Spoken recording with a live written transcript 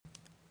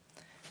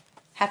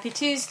Happy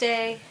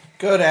Tuesday.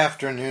 Good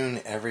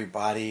afternoon,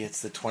 everybody.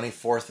 It's the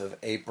 24th of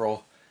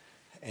April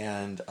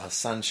and a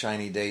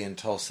sunshiny day in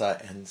Tulsa,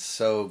 and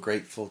so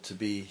grateful to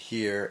be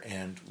here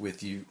and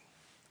with you.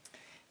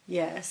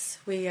 Yes,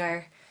 we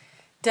are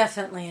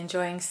definitely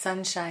enjoying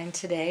sunshine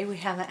today. We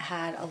haven't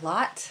had a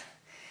lot,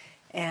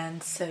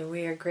 and so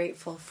we are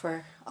grateful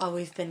for all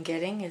we've been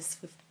getting. As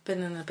we've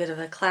been in a bit of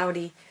a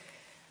cloudy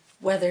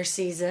weather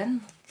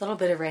season, a little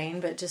bit of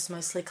rain, but just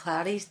mostly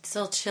cloudy,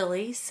 still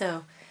chilly.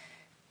 So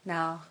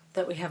now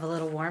that we have a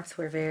little warmth,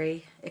 we're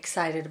very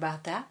excited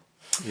about that.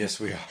 Yes,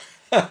 we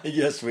are.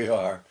 Yes, we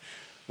are.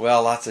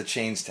 Well, lots of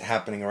change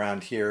happening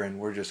around here, and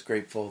we're just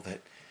grateful that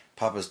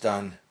Papa's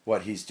done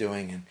what he's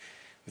doing. And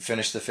we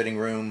finished the fitting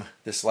room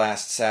this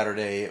last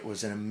Saturday. It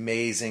was an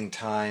amazing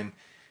time,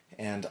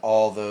 and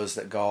all those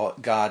that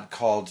God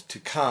called to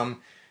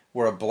come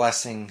were a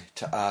blessing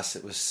to us.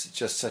 It was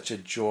just such a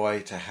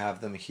joy to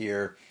have them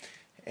here,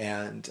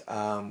 and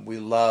we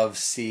love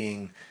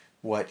seeing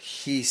what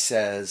he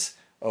says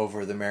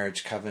over the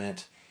marriage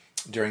covenant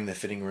during the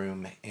fitting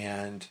room.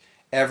 And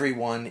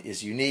everyone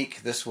is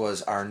unique. This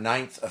was our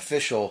 9th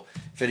official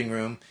fitting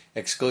room,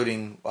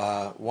 excluding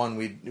one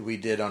we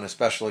did on a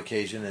special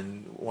occasion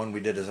and one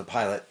we did as a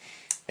pilot.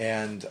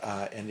 And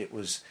it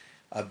was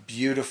a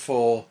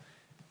beautiful,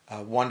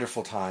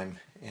 wonderful time.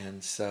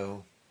 And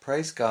so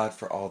praise God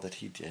for all that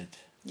he did.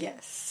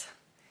 Yes,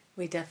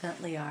 we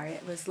definitely are.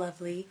 It was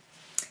lovely,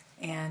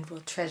 and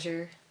we'll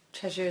treasure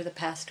the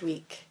past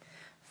week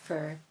for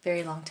a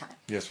very long time.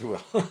 Yes, we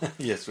will.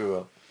 Yes, we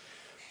will.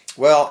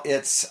 Well,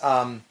 it's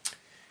a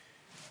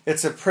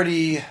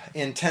pretty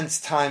intense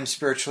time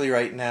spiritually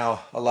right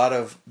now. A lot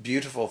of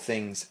beautiful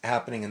things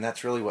happening, and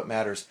that's really what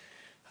matters.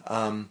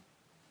 I've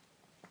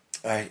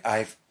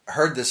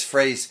heard this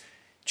phrase,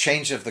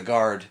 change of the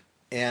guard,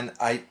 and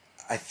I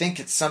think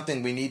it's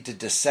something we need to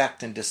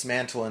dissect and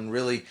dismantle and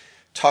really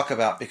talk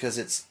about,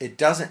 because it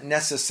doesn't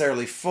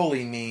necessarily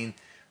fully mean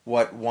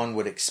what one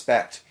would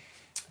expect.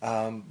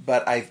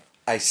 But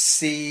I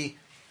see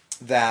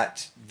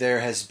that there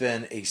has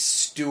been a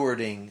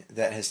stewarding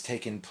that has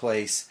taken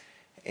place,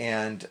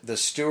 and the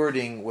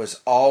stewarding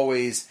was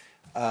always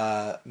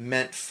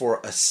meant for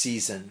a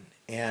season,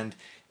 and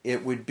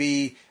it would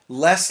be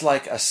less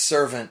like a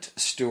servant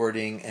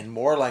stewarding and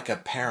more like a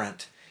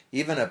parent,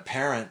 even a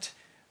parent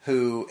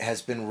who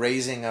has been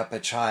raising up a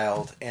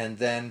child, and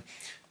then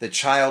the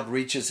child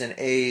reaches an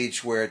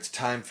age where it's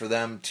time for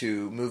them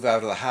to move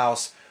out of the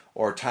house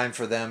or time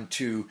for them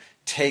to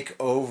take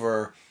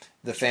over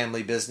the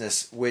family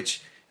business,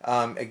 which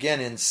again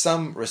in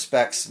some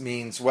respects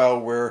means, well,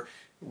 we're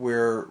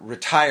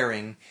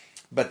retiring,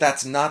 but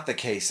that's not the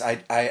case.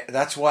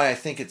 That's why I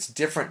think it's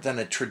different than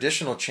a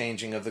traditional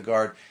changing of the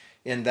guard,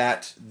 in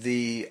that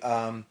the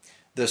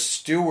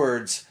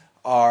stewards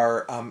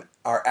are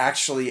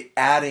actually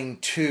adding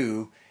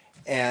to,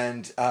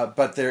 and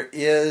but there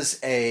is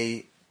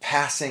a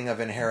passing of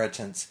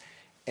inheritance,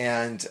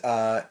 and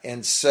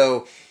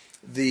so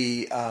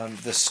the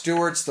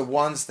stewards, the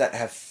ones that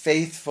have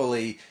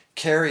faithfully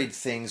carried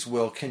things,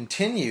 will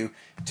continue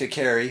to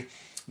carry,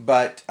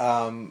 but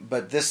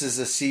this is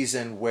a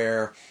season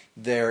where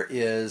there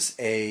is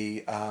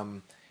a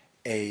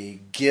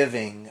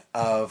giving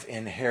of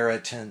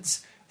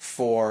inheritance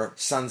for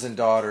sons and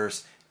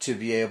daughters to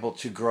be able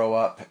to grow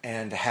up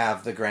and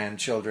have the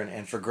grandchildren,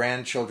 and for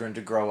grandchildren to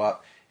grow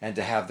up and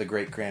to have the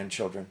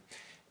great-grandchildren.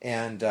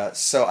 And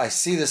so I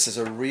see this as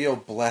a real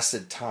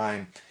blessed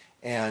time,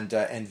 and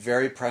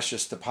very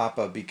precious to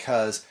Papa,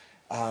 because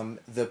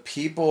the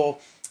people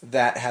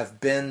that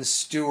have been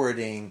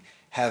stewarding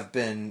have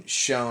been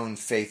shown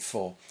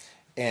faithful.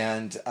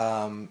 And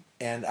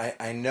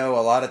I know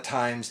a lot of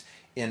times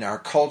in our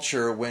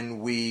culture, when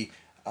we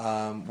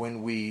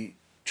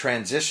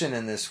transition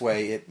in this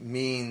way, it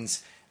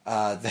means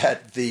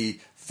that the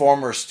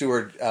former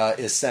steward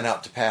is sent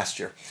out to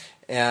pasture.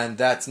 And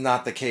that's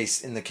not the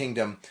case in the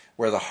kingdom,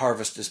 where the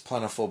harvest is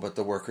plentiful but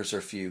the workers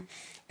are few.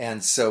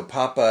 And so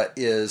Papa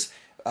is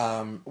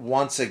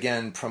once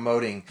again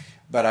promoting,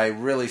 but I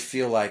really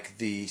feel like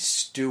the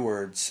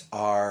stewards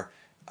are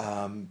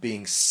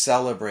being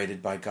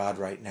celebrated by God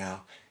right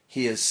now.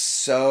 He is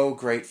so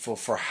grateful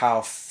for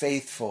how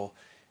faithful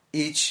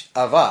each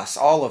of us,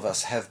 all of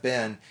us, have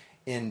been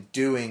in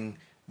doing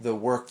the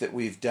work that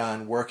we've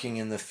done, working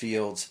in the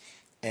fields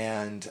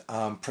and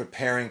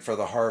preparing for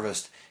the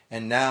harvest.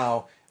 And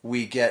now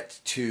we get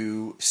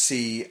to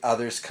see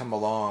others come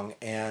along,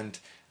 and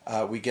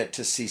we get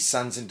to see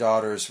sons and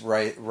daughters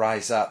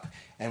rise up,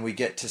 and we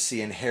get to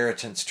see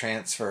inheritance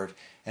transferred,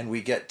 and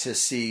we get to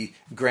see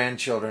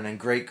grandchildren and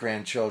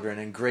great-grandchildren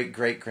and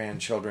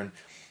great-great-grandchildren,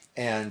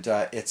 and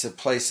it's a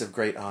place of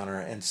great honor.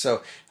 And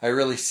so I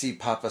really see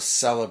Papa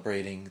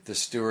celebrating the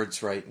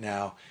stewards right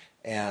now,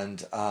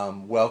 and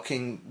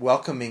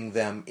welcoming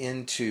them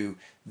into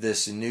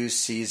this new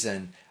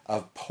season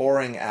of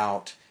pouring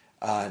out,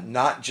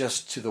 not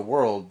just to the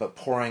world, but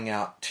pouring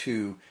out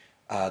to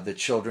the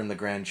children, the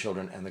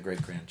grandchildren, and the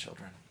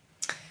great-grandchildren.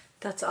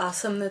 That's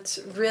awesome. That's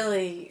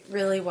really,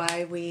 really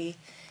why we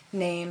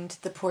named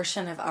the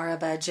portion of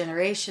Araba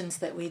Generations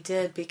that we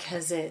did,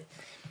 because it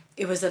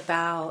was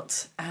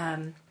about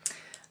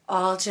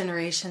all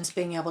generations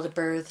being able to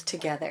birth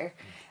together,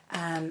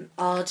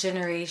 all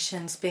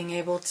generations being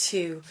able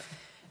to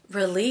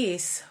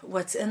release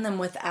what's in them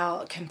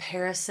without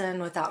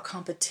comparison, without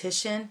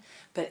competition,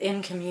 but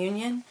in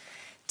communion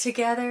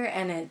together.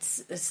 And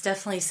it's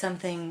definitely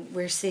something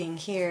we're seeing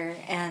here,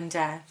 and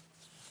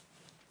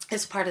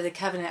it's part of the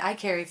covenant I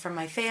carry from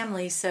my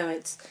family. So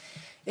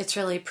it's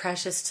really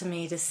precious to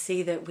me to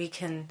see that we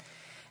can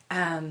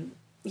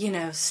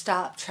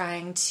stop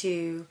trying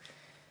to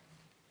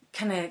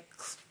kind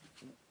of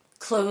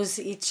close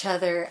each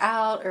other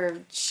out or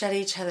shut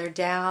each other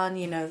down.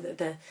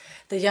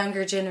 The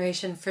younger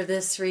generation for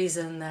this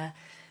reason, the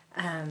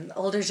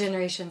older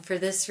generation for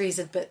this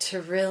reason, but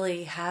to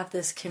really have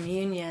this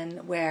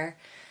communion where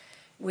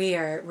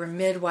we're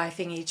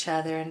midwifing each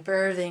other and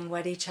birthing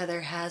what each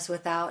other has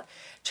without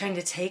trying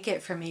to take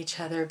it from each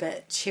other,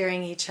 but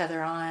cheering each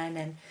other on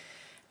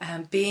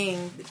and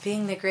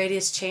being the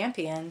greatest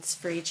champions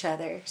for each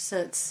other.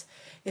 So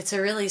it's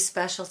a really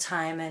special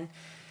time, and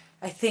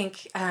I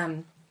think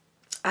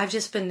I've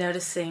just been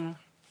noticing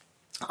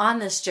on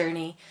this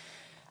journey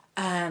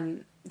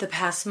the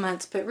past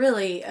months, but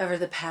really over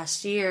the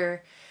past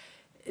year,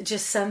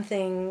 just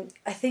something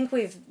I think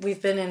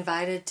we've been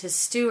invited to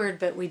steward,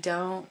 but we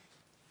don't.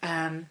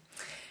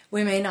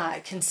 We may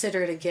not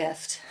consider it a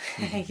gift,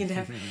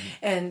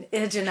 And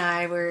Idge and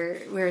I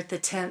were at the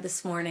tent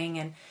this morning,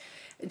 and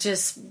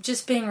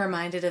just being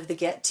reminded of the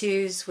get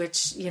tos,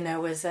 which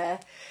was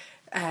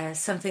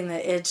something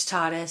that Idge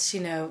taught us.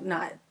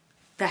 Not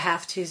the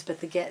have tos,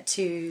 but the get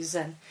tos,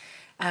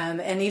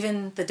 and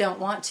even the don't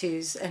want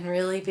tos, and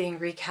really being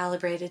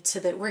recalibrated to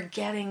that we're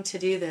getting to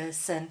do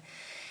this, and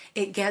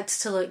it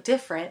gets to look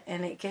different,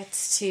 and it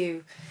gets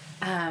to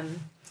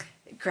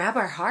grab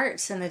our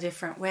hearts in a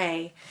different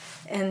way.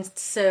 And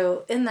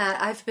so in that,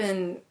 I've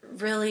been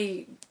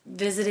really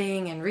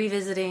visiting and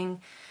revisiting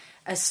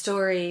a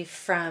story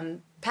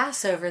from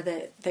Passover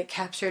that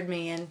captured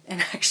me, and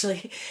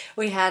actually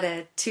we had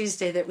a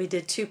Tuesday that we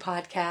did 2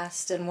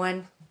 podcasts, and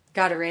one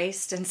got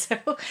erased, and so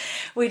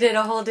we did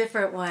a whole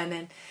different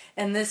one,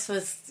 and this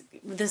was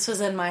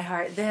in my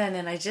heart then,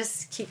 and I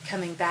just keep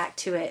coming back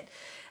to it.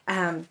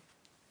 And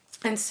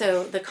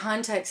so the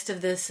context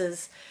of this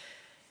is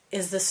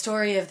the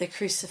story of the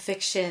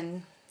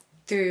crucifixion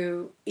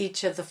through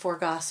each of the 4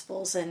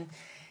 Gospels. And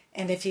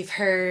if you've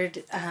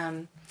heard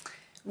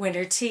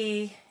Winter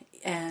Tea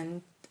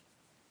and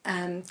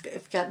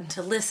have gotten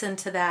to listen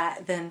to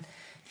that, then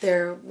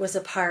there was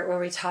a part where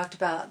we talked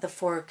about the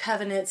 4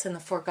 covenants and the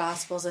 4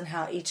 Gospels and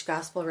how each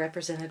Gospel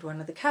represented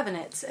one of the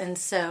covenants. And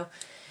so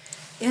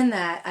in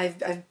that,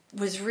 I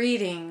was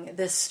reading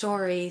this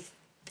story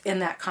in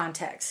that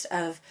context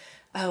of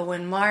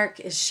when Mark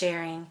is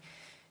sharing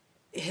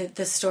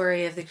the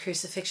story of the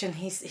crucifixion,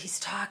 he's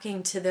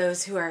talking to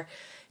those who are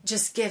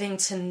just getting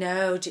to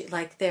know,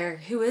 like,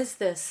 who is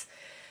this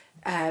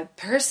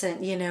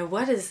person?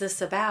 What is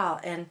this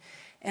about? And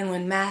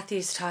when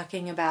Matthew's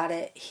talking about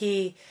it,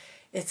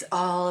 it's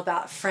all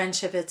about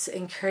friendship. It's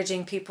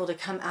encouraging people to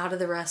come out of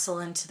the wrestle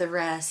into the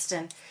rest.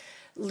 And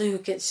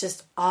Luke, it's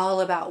just all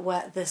about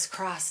what this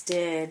cross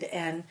did.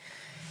 And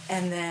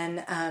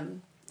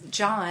then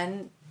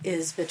John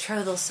is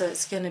betrothal, so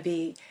it's going to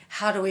be,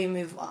 how do we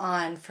move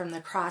on from the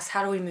cross?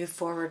 How do we move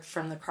forward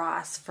from the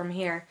cross from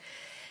here?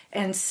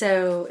 And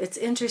so it's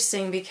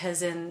interesting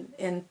because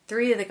in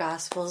 3 of the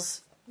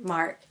Gospels,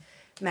 Mark,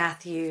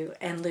 Matthew,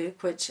 and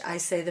Luke, which I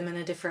say them in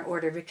a different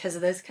order because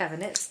of those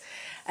covenants,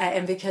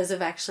 and because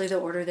of actually the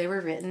order they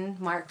were written.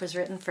 Mark was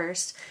written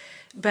first,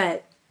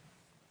 but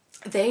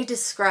they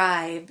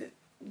describe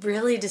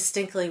really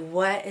distinctly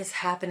what is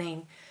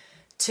happening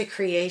to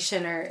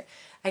creation, or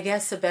I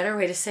guess a better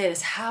way to say it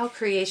is how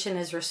creation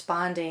is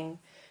responding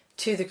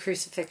to the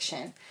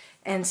crucifixion.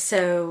 And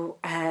so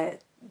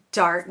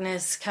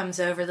darkness comes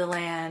over the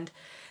land,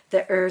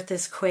 the earth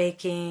is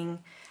quaking,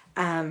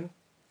 the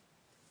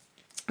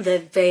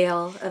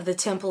veil of the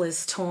temple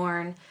is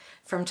torn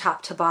from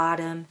top to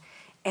bottom,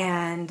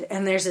 and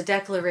there's a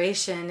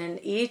declaration in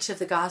each of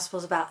the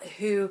Gospels about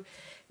who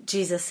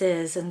Jesus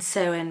is. And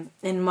so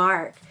in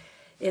Mark,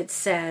 it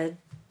said,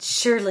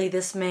 "Surely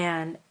this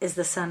man is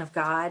the Son of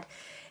God."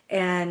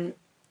 And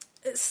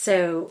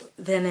so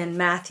then in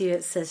Matthew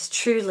it says,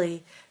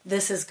 "Truly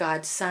this is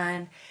God's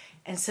Son."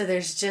 And so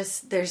there's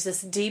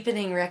this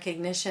deepening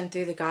recognition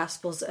through the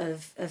Gospels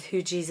of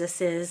who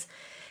Jesus is.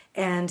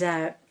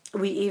 And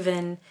we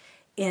even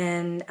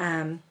in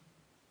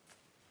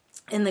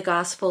the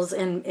Gospels,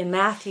 in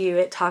Matthew,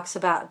 it talks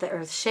about the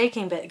earth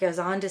shaking, but it goes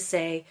on to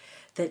say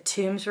that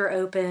tombs were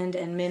opened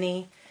and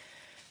many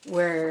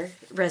were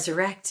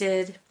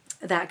resurrected,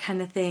 that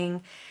kind of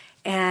thing.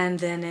 And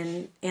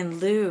then in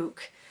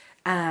Luke,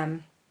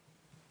 it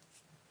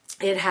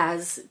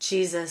has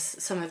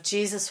some of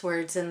Jesus'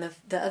 words. In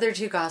the other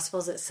 2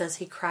 Gospels, it says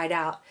he cried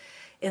out.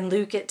 In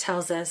Luke, it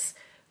tells us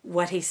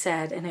what he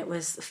said, and it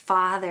was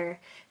Father.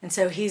 And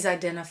so he's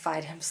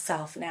identified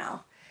himself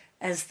now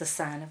as the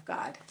Son of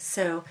God.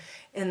 So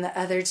in the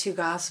other two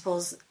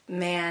Gospels,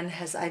 man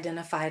has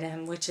identified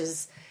him, which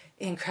is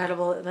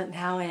incredible. But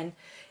now in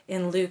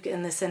Luke,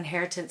 in this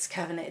inheritance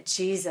covenant,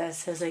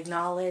 Jesus has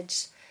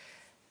acknowledged,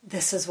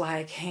 this is why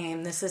I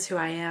came, this is who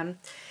I am.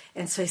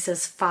 And so he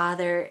says,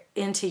 Father,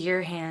 into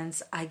your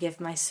hands I give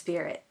my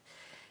spirit.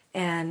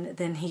 And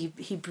then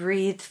he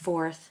breathed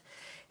forth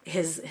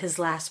his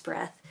last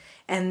breath.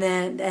 And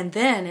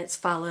then it's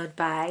followed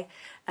by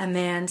a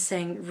man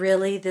saying,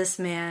 really, this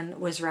man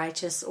was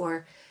righteous,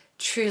 or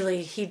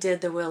truly he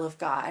did the will of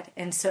God.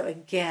 And so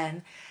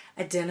again,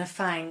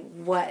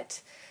 identifying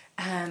what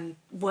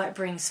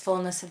brings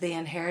fullness of the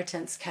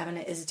inheritance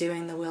covenant is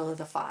doing the will of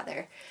the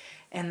Father.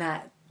 And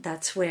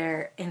that's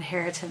where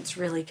inheritance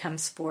really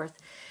comes forth.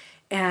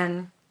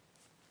 And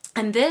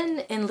then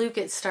in Luke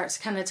it starts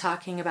kind of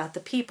talking about the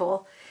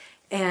people,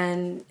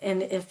 and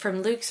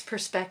from Luke's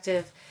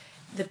perspective,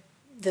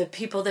 the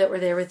people that were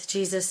there with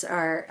Jesus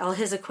are, all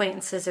his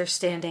acquaintances are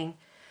standing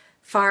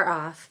far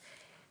off,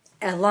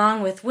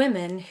 along with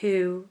women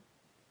who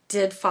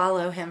did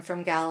follow him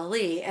from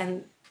Galilee.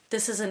 And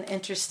this is an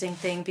interesting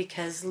thing,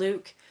 because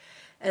Luke,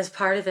 as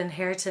part of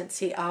inheritance,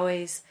 he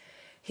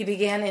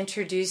began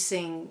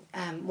introducing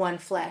one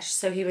flesh.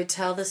 So he would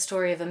tell the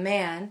story of a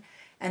man,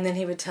 and then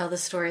he would tell the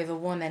story of a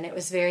woman. It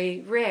was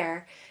very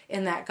rare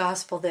in that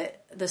gospel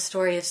that the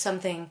story of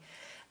something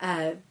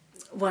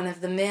one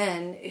of the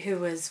men who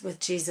was with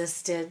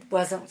Jesus did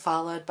wasn't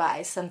followed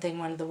by something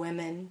one of the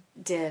women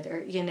did.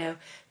 Or,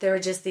 there were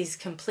just these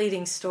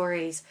completing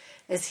stories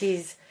as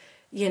he's,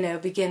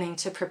 beginning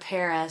to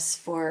prepare us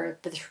for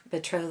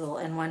betrothal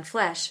in one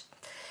flesh.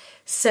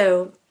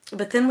 So,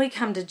 but then we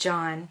come to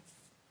John,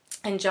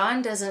 and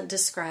John doesn't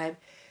describe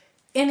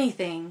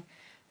anything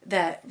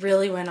that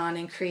really went on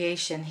in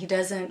creation. He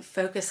doesn't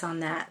focus on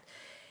that.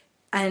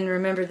 And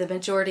remember, the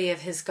majority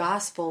of his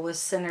gospel was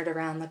centered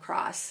around the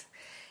cross.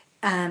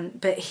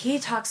 But he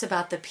talks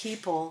about the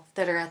people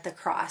that are at the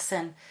cross.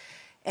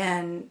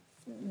 And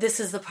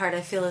this is the part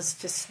I feel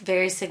is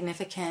very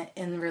significant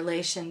in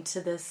relation to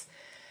this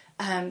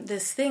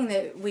this thing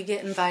that we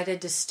get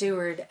invited to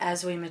steward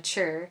as we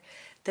mature,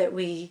 that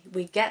we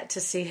get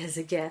to see as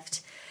a gift.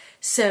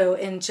 So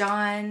in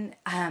John,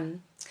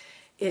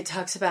 it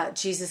talks about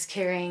Jesus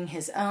carrying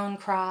his own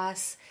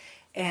cross,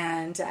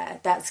 and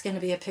that's going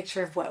to be a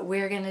picture of what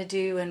we're going to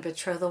do in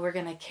betrothal. We're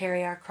going to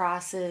carry our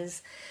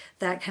crosses,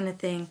 that kind of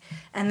thing.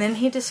 And then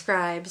he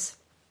describes,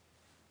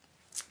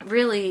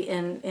 really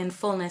in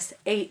fullness,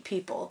 8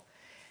 people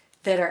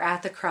that are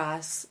at the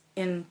cross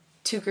in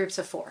 2 groups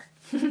of 4.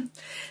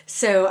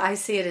 So I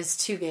see it as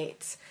 2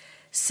 gates.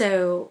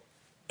 So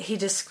he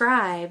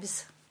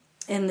describes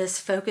in this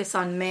focus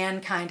on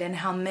mankind and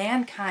how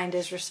mankind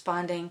is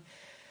responding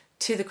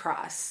to the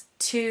cross,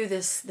 to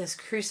this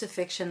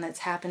crucifixion that's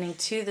happening,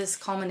 to this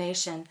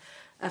culmination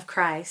of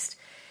Christ.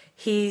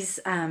 He's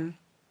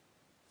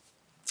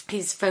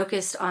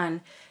focused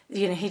on,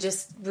 he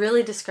just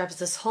really describes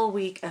this whole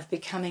week of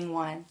becoming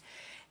one.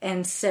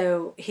 And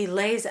so he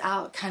lays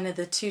out kind of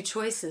the 2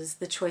 choices,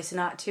 the choice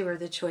not to or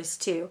the choice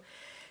to.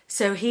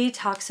 So he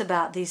talks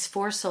about these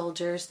 4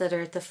 soldiers that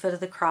are at the foot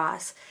of the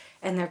cross,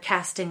 and they're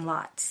casting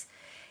lots.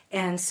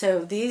 And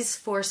so these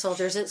 4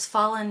 soldiers, it's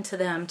fallen to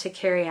them to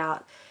carry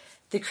out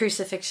the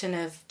crucifixion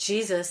of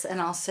Jesus and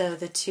also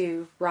the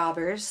 2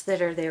 robbers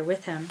that are there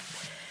with him.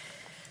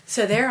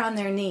 So they're on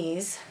their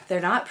knees. They're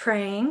not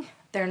praying.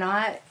 They're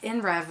not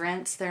in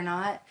reverence. They're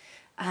not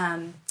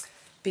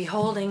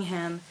beholding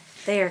him.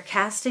 They are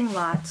casting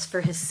lots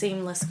for his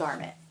seamless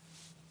garment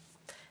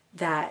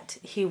that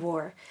he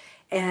wore.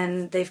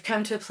 And they've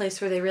come to a place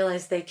where they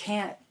realize they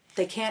can't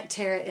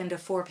tear it into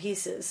 4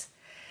 pieces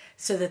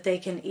so that they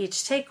can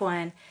each take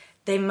one.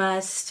 They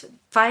must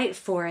fight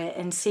for it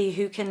and see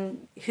who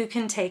can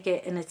take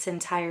it in its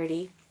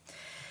entirety.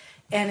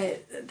 And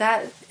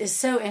that is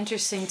so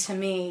interesting to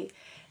me.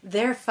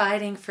 They're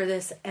fighting for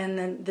this, and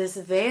then this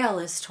veil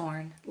is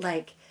torn.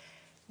 Like,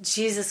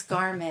 Jesus'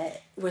 garment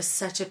was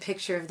such a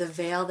picture of the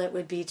veil that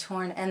would be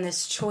torn, and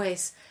this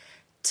choice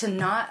to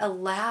not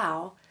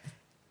allow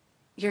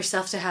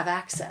yourself to have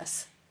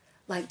access,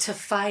 like to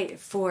fight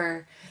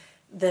for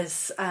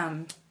this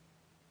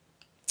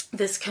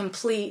this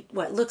complete,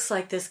 what looks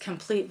like this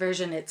complete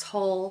version. It's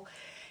whole,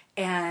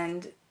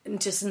 and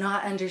just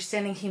not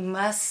understanding he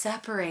must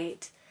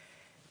separate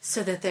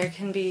so that there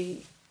can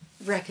be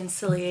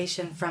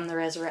reconciliation from the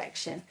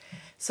resurrection.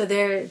 So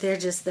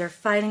they're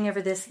fighting over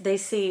this. They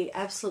see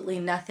absolutely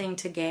nothing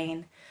to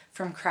gain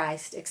from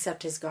Christ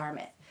except his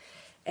garment.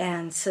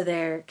 And so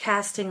they're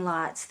casting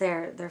lots,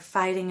 they're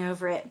fighting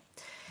over it.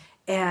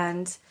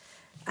 And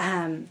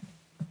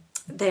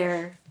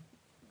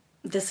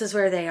this is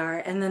where they are.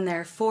 And then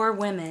there are 4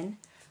 women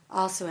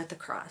also at the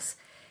cross.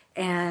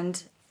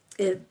 And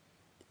there's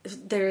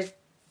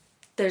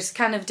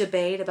kind of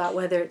debate about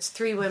whether it's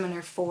 3 women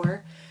or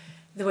 4.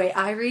 The way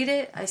I read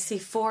it, I see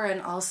 4,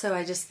 and also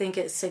I just think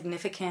it's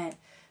significant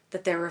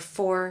that there were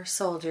 4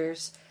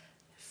 soldiers,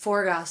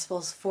 4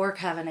 gospels, 4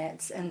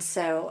 covenants, and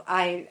so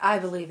I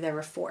believe there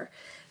were 4.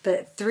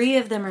 But 3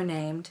 of them are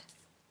named.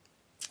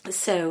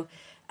 So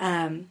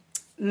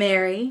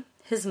Mary,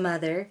 his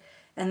mother,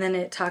 and then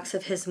it talks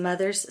of his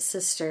mother's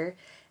sister,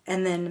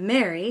 and then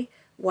Mary,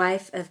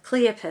 wife of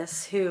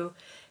Cleopas, who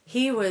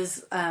he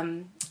was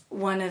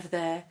one of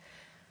the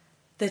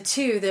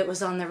two that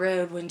was on the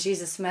road when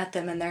Jesus met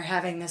them, and they're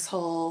having this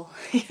whole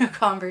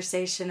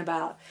conversation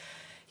about,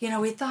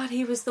 we thought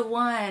he was the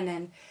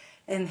one,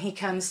 and he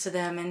comes to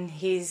them and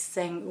he's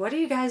saying, what are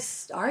you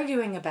guys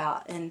arguing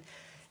about? And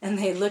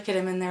they look at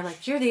him and they're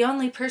like, you're the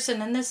only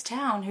person in this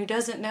town who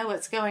doesn't know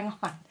what's going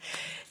on.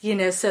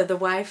 So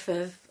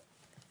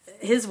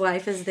his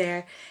wife is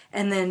there,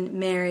 and then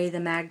Mary the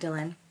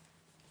Magdalene.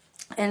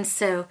 And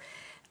so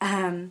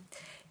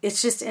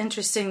it's just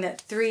interesting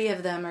that 3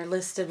 of them are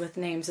listed with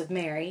names of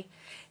Mary.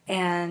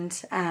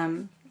 And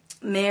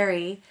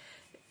Mary,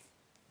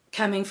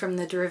 coming from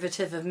the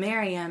derivative of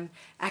Miriam,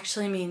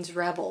 actually means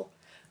rebel,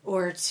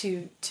 or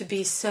to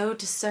be so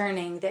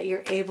discerning that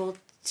you're able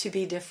to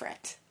be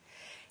different.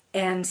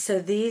 And so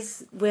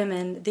these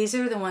women, these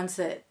are the ones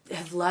that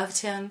have loved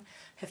him,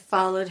 have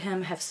followed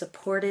him, have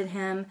supported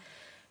him.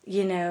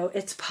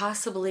 It's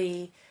possible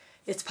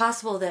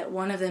that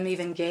one of them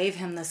even gave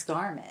him this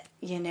garment,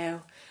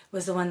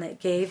 was the one that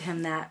gave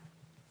him that.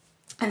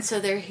 And so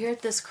they're here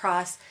at this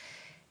cross,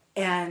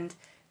 and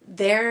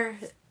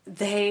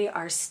they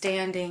are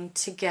standing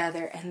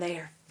together, and they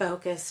are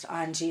focused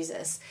on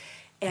Jesus.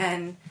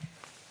 And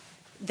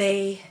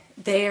they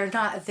are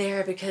not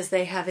there because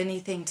they have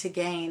anything to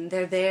gain.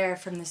 They're there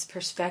from this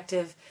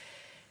perspective.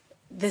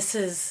 This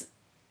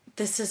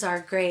is our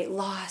great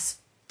loss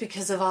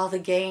because of all the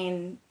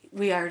gain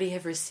we already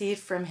have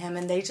received from him,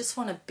 and they just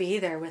want to be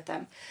there with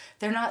them.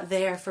 They're not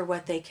there for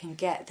what they can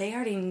get. They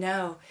already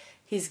know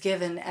he's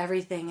given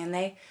everything, and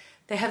they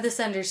have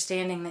this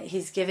understanding that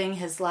he's giving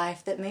his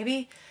life that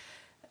maybe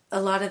a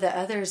lot of the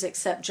others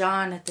except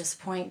John at this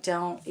point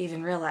don't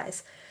even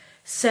realize.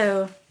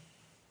 So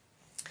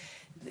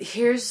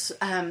here's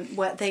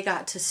what they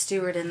got to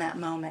steward in that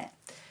moment.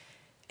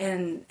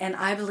 And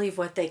I believe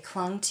what they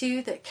clung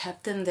to that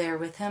kept them there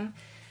with him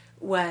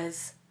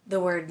was the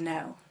word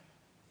no.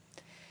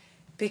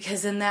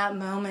 Because in that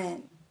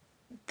moment,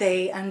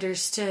 they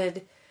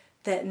understood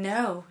that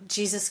no,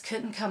 Jesus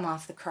couldn't come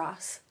off the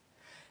cross.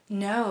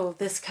 No,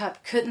 this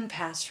cup couldn't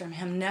pass from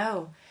him.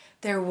 No,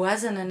 there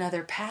wasn't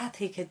another path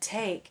he could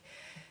take.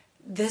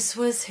 This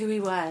was who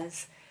he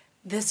was.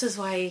 This is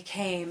why he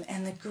came.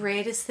 And the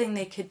greatest thing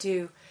they could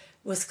do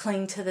was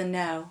cling to the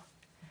no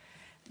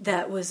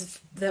that was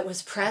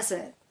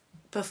present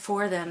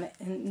before them.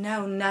 And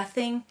no,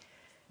 nothing,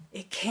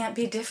 it can't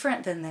be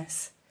different than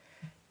this.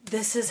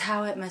 This is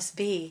how it must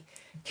be.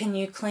 Can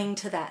you cling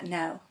to that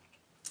no?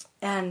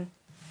 And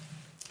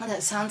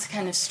that sounds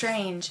kind of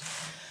strange,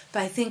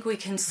 but I think we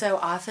can so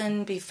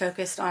often be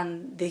focused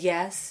on the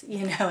yes,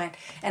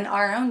 and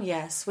our own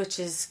yes, which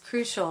is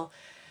crucial.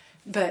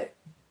 But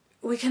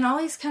we can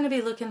always kind of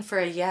be looking for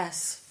a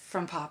yes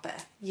from Papa,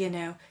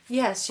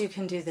 Yes, you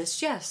can do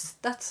this. Yes,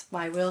 that's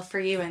my will for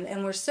you.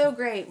 And we're so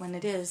great when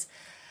it is.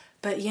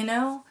 But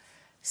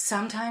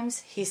sometimes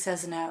he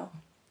says no.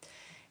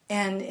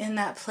 And in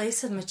that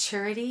place of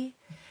maturity,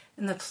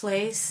 in the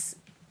place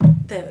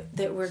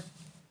that we're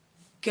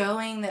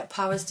going, that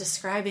Paul was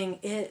describing,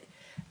 it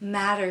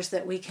matters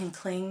that we can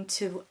cling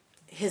to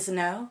his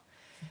no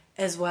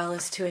as well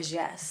as to his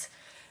yes.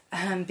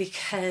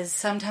 Because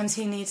sometimes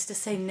he needs to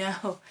say,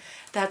 no,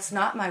 that's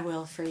not my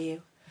will for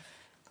you.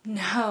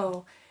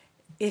 No,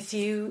 if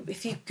you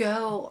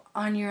go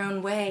on your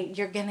own way,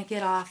 you're going to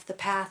get off the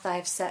path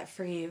I've set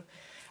for you.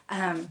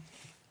 And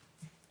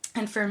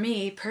for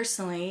me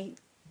personally,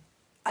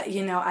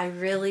 I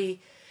really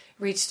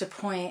reached a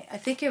point, I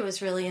think it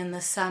was really in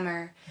the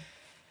summer,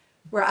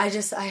 where I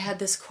had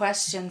this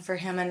question for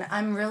him, and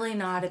I'm really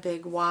not a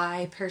big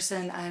why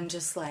person. I'm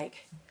just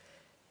like,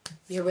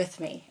 you're with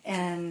me.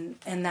 And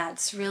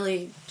that's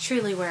really,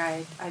 truly where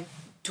I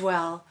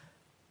dwell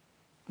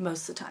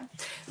most of the time.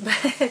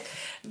 But,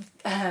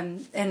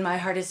 and my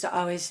heart is to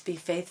always be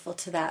faithful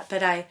to that.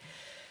 But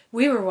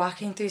we were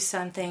walking through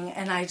something,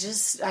 and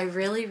I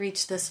really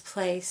reached this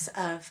place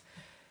of,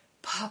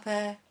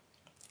 Papa,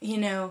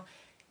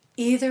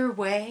 either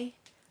way,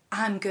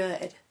 I'm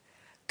good.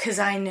 Because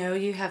I know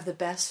you have the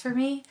best for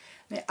me.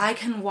 I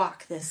can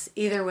walk this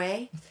either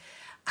way.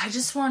 I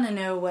just want to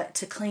know what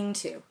to cling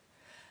to.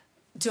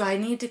 Do I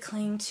need to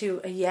cling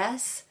to a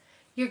yes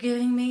you're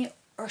giving me?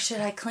 Or should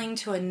I cling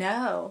to a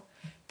no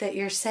that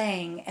you're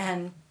saying?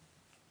 And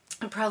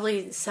it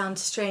probably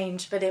sounds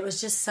strange, but it was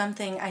just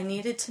something I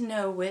needed to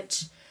know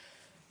which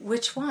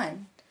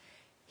one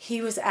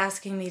he was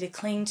asking me to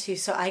cling to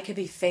so I could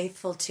be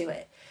faithful to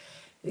it.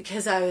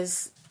 Because I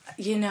was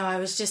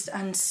just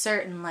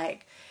uncertain,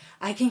 like,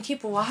 I can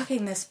keep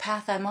walking this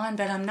path I'm on,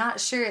 but I'm not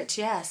sure it's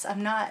yes.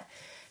 I'm not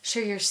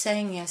sure you're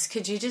saying yes.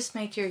 Could you just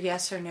make your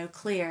yes or no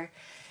clear?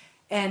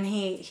 And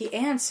he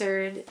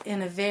answered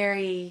in a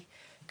very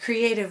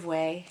creative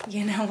way,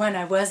 when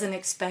I wasn't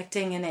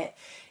expecting, and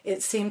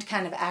it seemed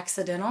kind of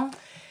accidental,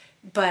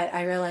 but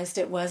I realized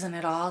it wasn't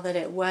at all, that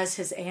it was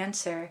his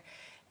answer.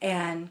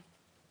 And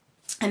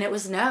it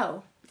was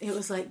no. It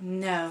was like,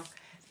 no,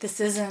 this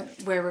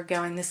isn't where we're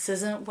going. This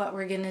isn't what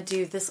we're going to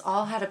do. This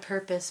all had a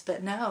purpose,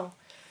 but no,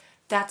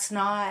 that's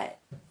not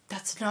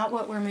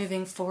what we're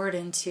moving forward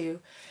into.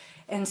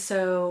 And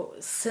so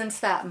since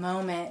that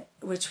moment,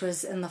 which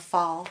was in the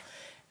fall,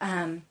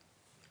 when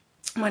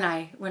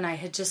I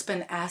had just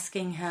been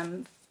asking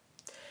him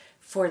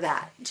for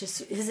that,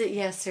 just, is it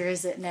yes or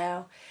is it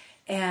no?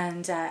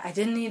 And I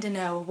didn't need to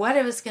know what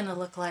it was going to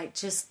look like.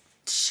 Just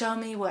show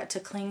me what to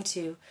cling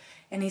to.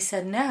 And he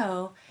said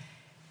no.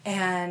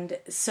 And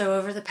so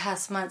over the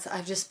past months,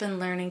 I've just been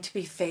learning to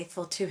be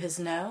faithful to his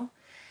no,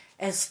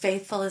 as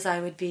faithful as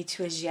I would be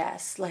to his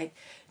yes. Like,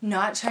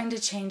 not trying to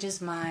change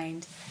his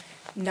mind,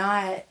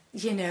 not,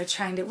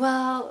 trying to,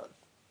 well,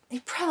 he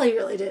probably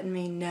really didn't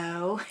mean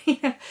no,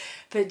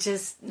 but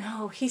just,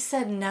 no, he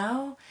said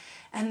no.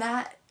 And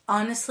that,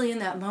 honestly, in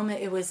that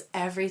moment, it was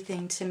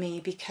everything to me,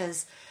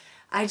 because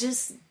I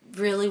just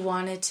really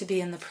wanted to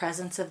be in the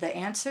presence of the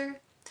answer.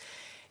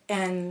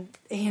 And,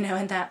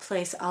 in that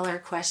place, all our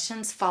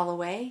questions fall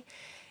away.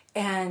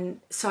 And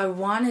so I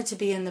wanted to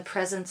be in the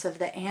presence of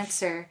the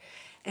answer.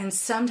 And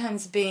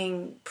sometimes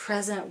being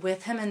present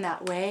with him in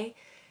that way,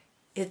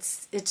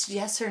 it's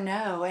yes or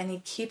no. And he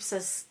keeps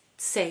us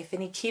safe,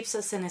 and he keeps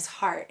us in his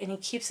heart, and he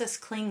keeps us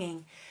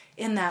clinging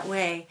in that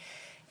way.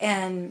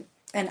 And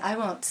I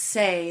won't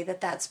say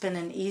that that's been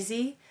an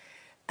easy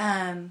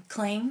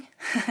cling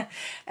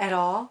at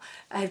all.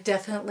 I've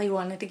definitely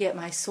wanted to get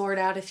my sword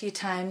out a few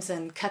times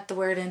and cut the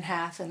word in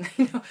half, and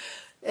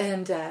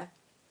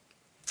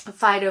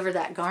fight over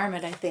that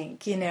garment, I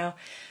think,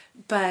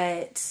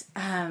 but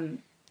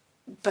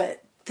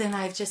then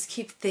I just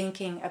keep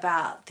thinking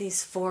about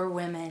these 4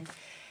 women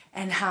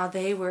and how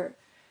they were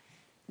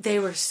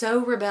so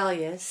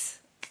rebellious.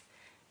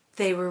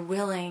 They were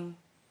willing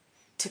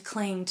to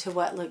cling to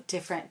what looked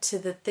different, to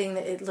the thing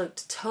that it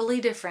looked totally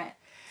different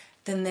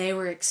than they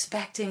were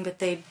expecting, but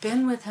they'd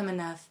been with him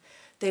enough,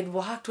 they'd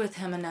walked with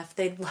him enough,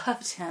 they'd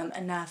loved him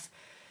enough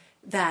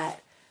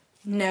that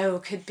no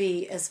could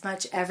be as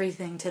much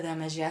everything to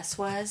them as yes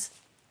was.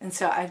 And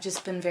so I've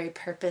just been very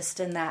purposed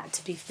in that,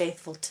 to be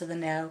faithful to the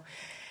no.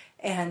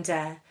 And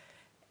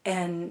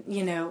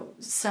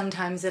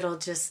sometimes it'll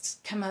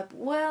just come up,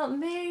 well,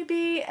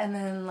 maybe, and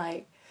then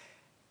like,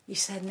 you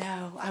said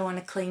no, I want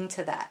to cling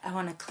to that. I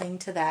want to cling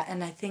to that.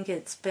 And I think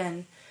it's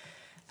been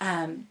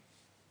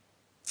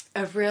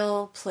a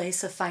real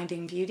place of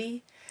finding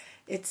beauty.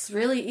 It's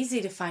really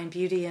easy to find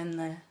beauty in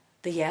the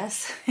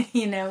yes,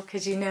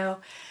 because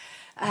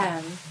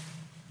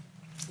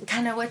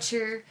kind of what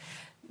you're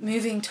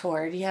moving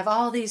toward. You have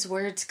all these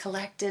words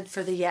collected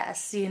for the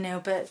yes,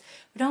 but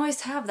we don't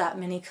always have that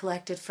many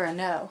collected for a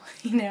no,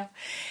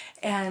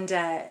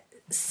 And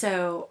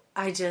so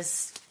I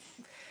just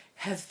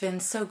have been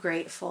so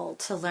grateful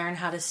to learn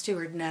how to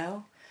steward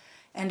no,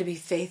 and to be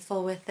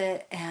faithful with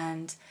it,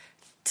 and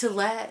to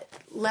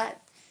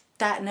let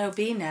that no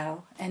be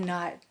no, and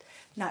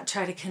not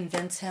try to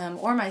convince him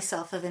or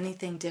myself of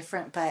anything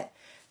different. But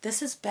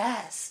this is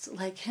best.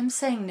 Like, him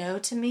saying no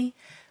to me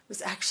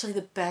was actually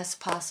the best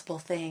possible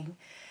thing.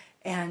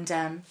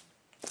 And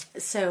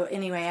so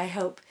anyway, I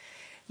hope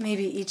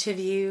maybe each of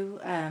you,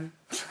 I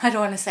don't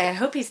want to say I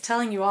hope he's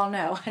telling you all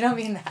no. I don't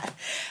mean that.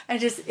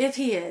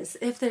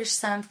 If there's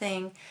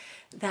something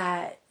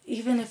that,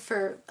 even if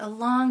for a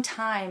long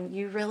time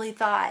you really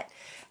thought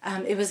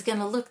it was going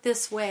to look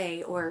this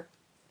way or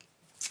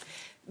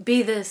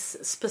be this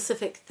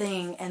specific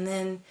thing, and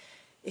then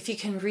if you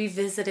can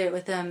revisit it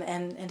with him,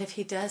 and if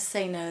he does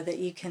say no, that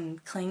you can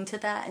cling to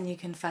that and you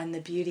can find the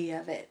beauty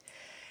of it.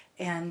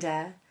 And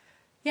and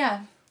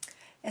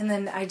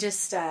then I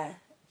just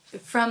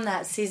from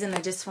that season,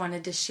 I just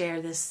wanted to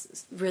share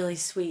this really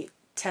sweet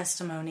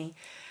testimony.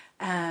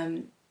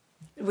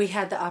 We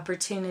had the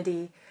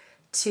opportunity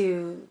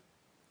to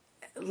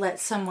let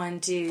someone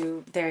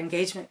do their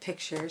engagement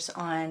pictures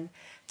on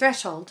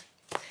Threshold.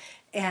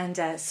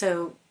 And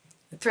so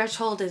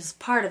Threshold is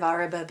part of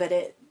Araba,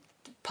 but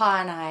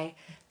Pa and I,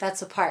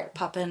 that's a part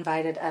Papa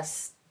invited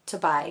us to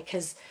buy,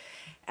 because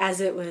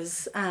as it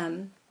was,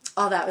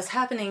 all that was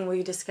happening,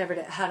 we discovered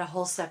it had a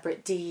whole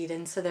separate deed,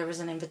 and so there was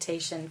an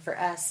invitation for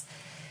us.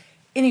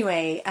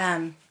 Anyway,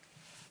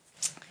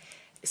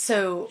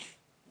 so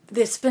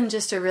it's been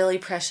just a really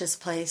precious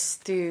place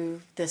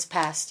through this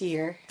past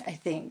year, I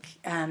think,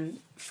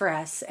 for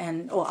us,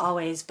 and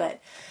always,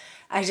 but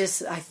I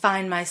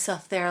find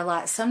myself there a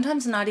lot,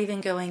 sometimes not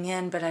even going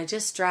in, but I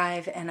just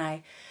drive and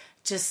I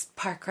just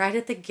park right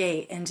at the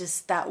gate, and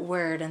just that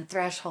word and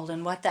threshold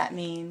and what that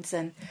means,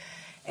 and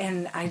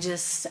I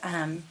just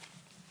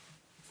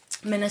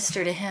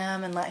minister to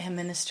him and let him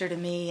minister to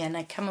me, and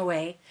I come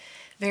away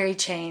very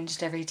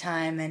changed every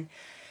time. And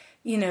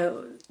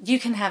you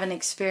can have an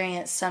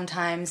experience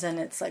sometimes and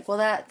it's like,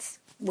 well,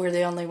 we're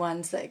the only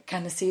ones that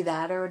kind of see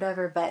that or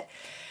whatever, but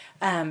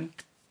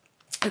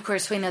of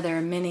course we know there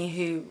are many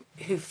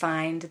who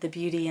find the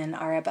beauty in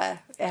Araba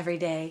every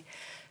day,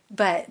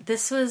 but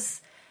this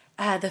was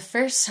the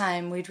first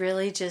time we'd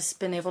really just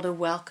been able to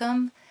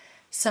welcome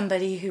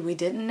somebody who we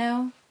didn't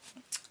know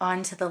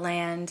onto the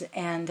land,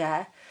 and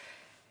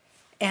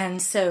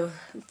And so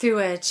through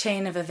a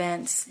chain of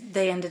events,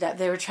 they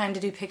were trying to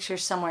do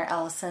pictures somewhere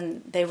else,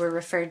 and they were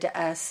referred to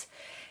us.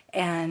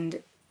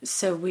 And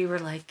so we were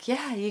like,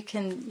 yeah, you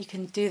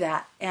can do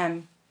that.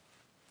 And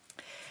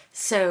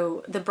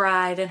so the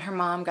bride and her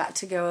mom got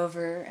to go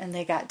over, and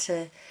they got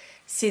to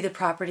see the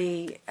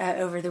property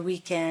over the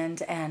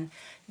weekend, and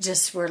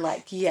just were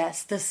like,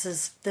 yes, this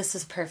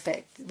is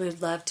perfect.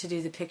 We'd love to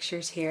do the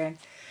pictures here. And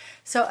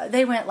so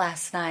they went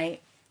last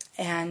night,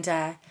 and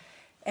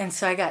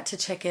so I got to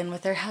check in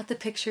with her. How'd the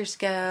pictures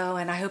go?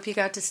 And I hope you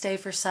got to stay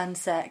for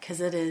sunset,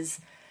 because it is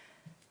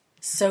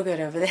so good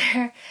over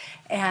there.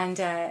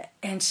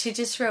 And she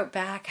just wrote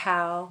back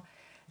how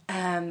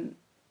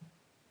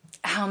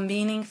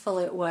meaningful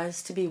it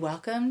was to be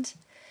welcomed,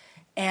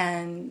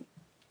 and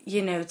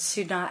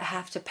to not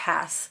have to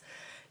pass,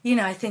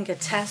 I think a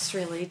test,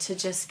 really, to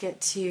just get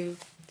to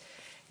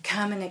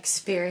come and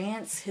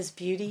experience his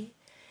beauty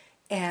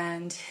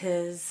and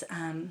his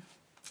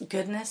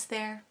goodness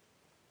there.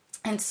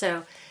 And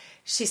so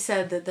she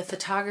said that the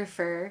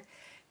photographer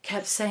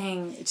kept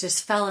saying,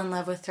 just fell in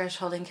love with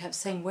Threshold, and kept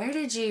saying,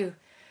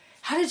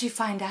 how did you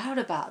find out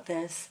about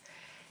this?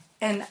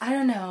 And I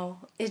don't know,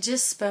 it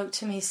just spoke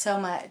to me so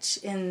much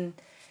in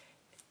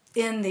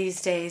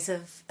these days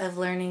of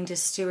learning to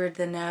steward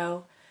the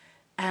no,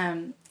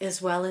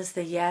 as well as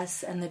the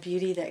yes, and the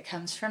beauty that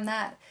comes from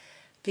that.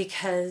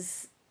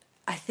 Because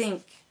I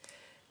think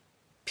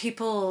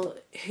people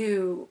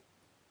who,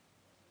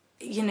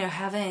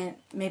 haven't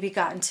maybe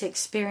gotten to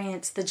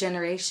experience the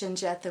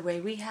generations yet the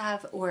way we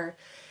have, or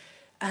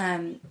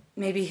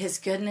maybe his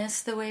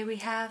goodness the way we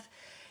have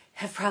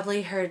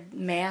probably heard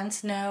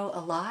man's no a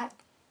lot.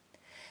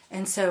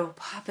 And so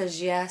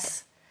Papa's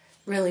yes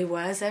really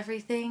was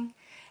everything.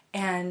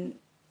 And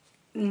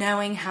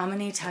knowing how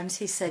many times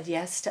he said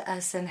yes to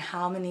us, and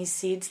how many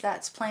seeds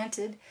that's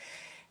planted,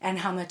 and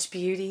how much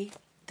beauty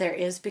there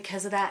is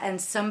because of that,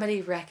 and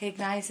somebody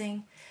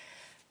recognizing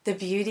the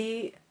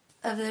beauty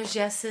of those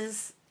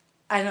yeses,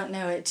 I don't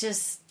know, it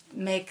just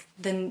made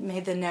the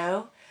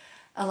no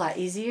a lot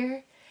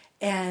easier,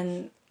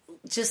 and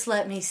just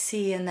let me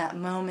see in that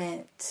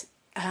moment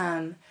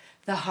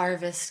the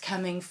harvest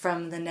coming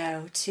from the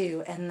no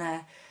too, and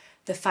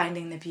the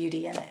finding the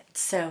beauty in it.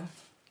 So,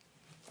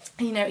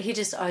 he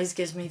just always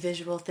gives me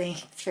visual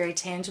things, very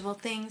tangible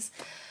things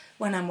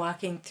when I'm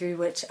walking through,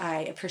 which I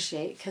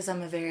appreciate, because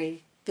I'm a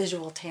very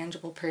visual,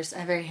 tangible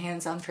person, a very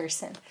hands-on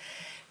person.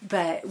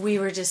 But we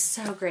were just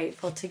so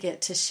grateful to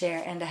get to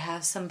share, and to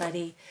have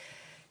somebody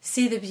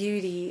see the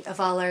beauty of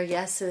all our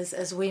yeses,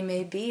 as we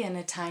may be in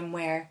a time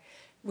where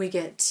we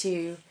get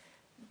to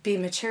be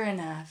mature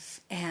enough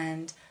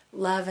and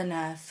love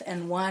enough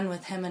and one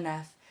with him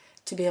enough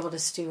to be able to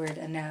steward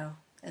a no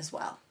as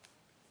well.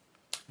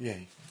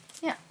 Yay.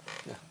 Yeah.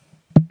 Yeah.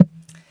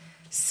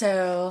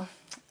 So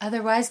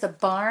otherwise, the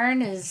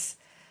barn is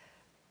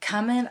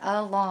coming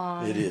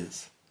along. It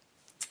is.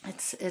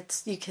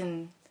 It's you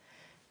can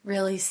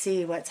really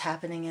see what's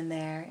happening in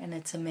there, and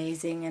it's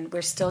amazing. And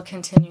we're still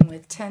continuing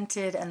with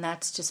Tented, and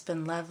that's just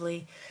been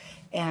lovely.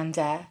 And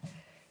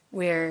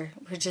we're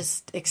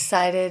just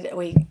excited.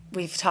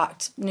 We've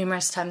talked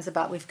numerous times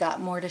about we've got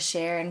more to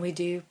share, and we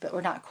do, but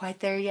we're not quite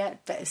there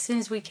yet. But as soon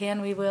as we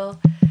can, we will.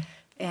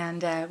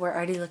 And we're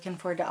already looking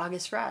forward to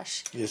August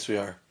Rush. Yes, we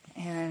are.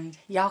 And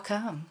y'all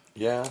come.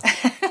 Yeah.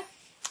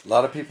 A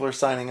lot of people are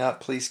signing up.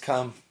 Please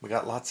come. We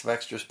got lots of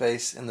extra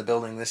space in the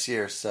building this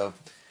year, so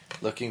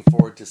looking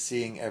forward to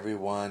seeing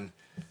everyone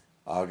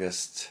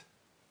August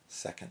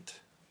 2nd.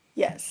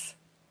 Yes.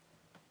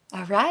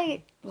 All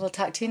right. We'll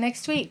talk to you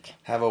next week.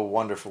 Have a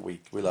wonderful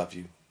week. We love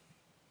you.